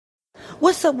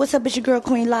What's up? What's up? It's your girl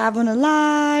Queen live on the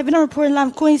live, and I'm reporting live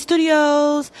from Queen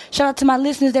Studios. Shout out to my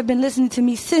listeners that've been listening to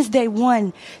me since day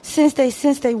one. Since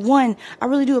day one. I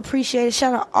really do appreciate it.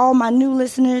 Shout out all my new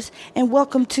listeners, and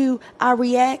welcome to I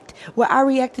React, where I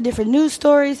react to different news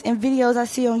stories and videos I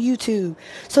see on YouTube.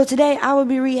 So today I will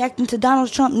be reacting to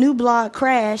Donald Trump's new blog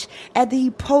crash after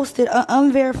he posted an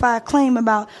unverified claim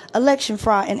about election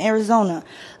fraud in Arizona.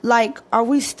 Like, are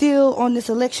we still on this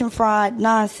election fraud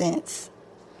nonsense?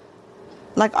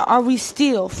 Like, are we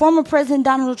still? Former President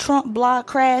Donald Trump blog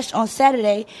crashed on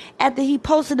Saturday after he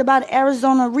posted about an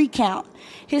Arizona recount.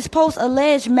 His post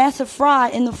alleged massive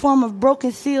fraud in the form of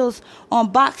broken seals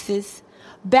on boxes,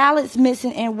 ballots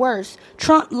missing, and worse.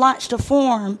 Trump launched a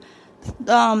form.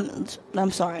 I'm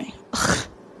sorry.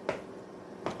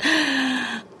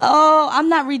 Oh, I'm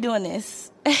not redoing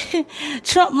this.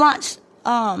 Trump launched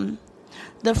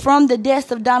the From the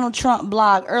Desk of Donald Trump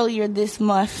blog earlier this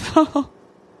month.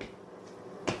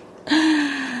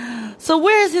 So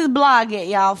where's his blog at,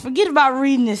 y'all? Forget about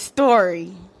reading this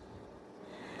story.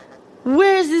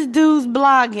 Where's this dude's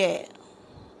blog at?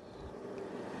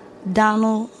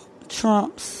 Donald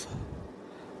Trump's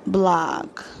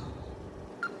blog.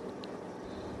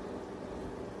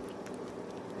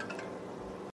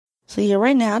 So yeah,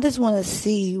 right now I just want to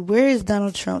see, where is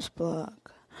Donald Trump's blog?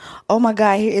 Oh my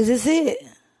God, here is this it?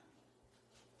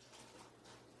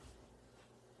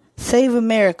 Save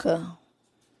America.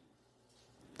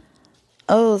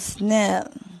 Oh, snap.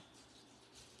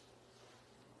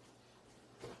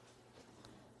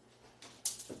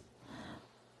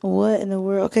 What in the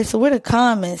world? Okay, so where the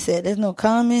comments at? There's no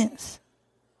comments.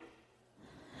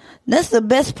 That's the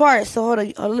best part. So hold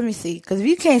on, let me see. Because if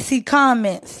you can't see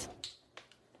comments,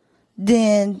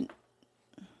 then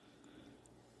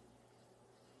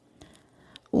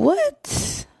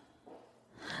what?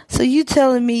 So you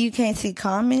telling me you can't see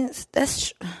comments?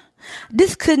 This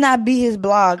could not be his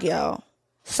blog, y'all.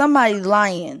 Somebody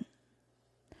lying.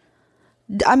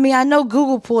 I mean, I know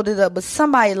Google pulled it up, but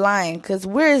somebody lying, because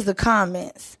where is the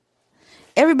comments?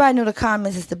 Everybody know the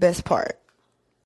comments is the best part.